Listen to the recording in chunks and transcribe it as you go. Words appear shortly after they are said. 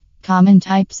Common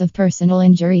types of personal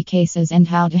injury cases and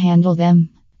how to handle them.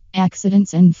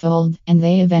 Accidents unfold, and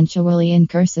they eventually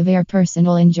incur severe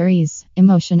personal injuries,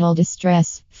 emotional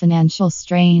distress, financial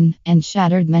strain, and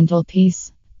shattered mental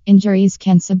peace. Injuries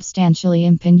can substantially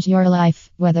impinge your life,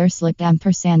 whether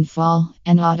slip/fall,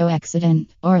 an auto accident,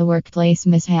 or a workplace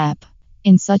mishap.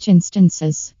 In such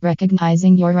instances,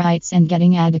 recognizing your rights and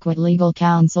getting adequate legal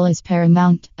counsel is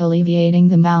paramount, alleviating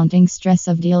the mounting stress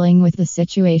of dealing with the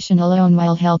situation alone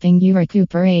while helping you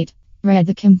recuperate. Read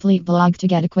the complete blog to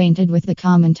get acquainted with the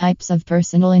common types of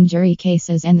personal injury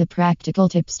cases and the practical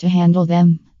tips to handle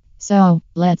them. So,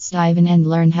 let's dive in and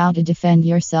learn how to defend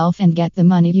yourself and get the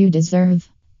money you deserve.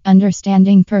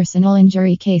 Understanding personal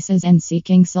injury cases and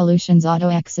seeking solutions. Auto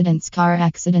accidents, car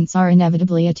accidents are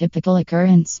inevitably a typical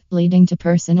occurrence, leading to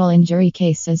personal injury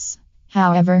cases.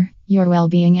 However, your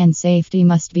well-being and safety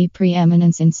must be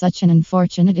preeminence in such an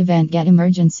unfortunate event. Get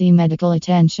emergency medical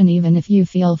attention even if you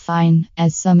feel fine,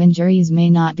 as some injuries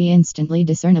may not be instantly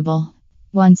discernible.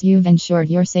 Once you've ensured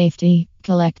your safety,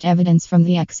 collect evidence from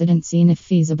the accident scene if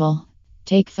feasible.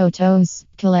 Take photos,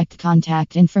 collect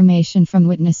contact information from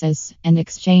witnesses, and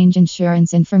exchange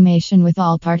insurance information with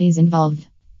all parties involved.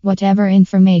 Whatever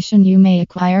information you may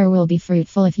acquire will be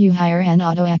fruitful if you hire an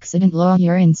auto accident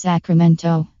lawyer in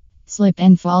Sacramento. Slip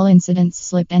and fall incidents.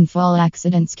 Slip and fall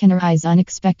accidents can arise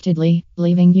unexpectedly,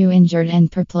 leaving you injured and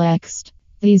perplexed.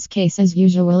 These cases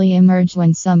usually emerge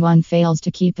when someone fails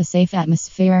to keep a safe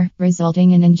atmosphere,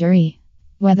 resulting in injury.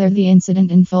 Whether the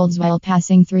incident unfolds while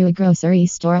passing through a grocery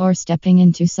store or stepping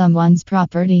into someone's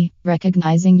property,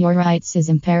 recognizing your rights is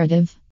imperative.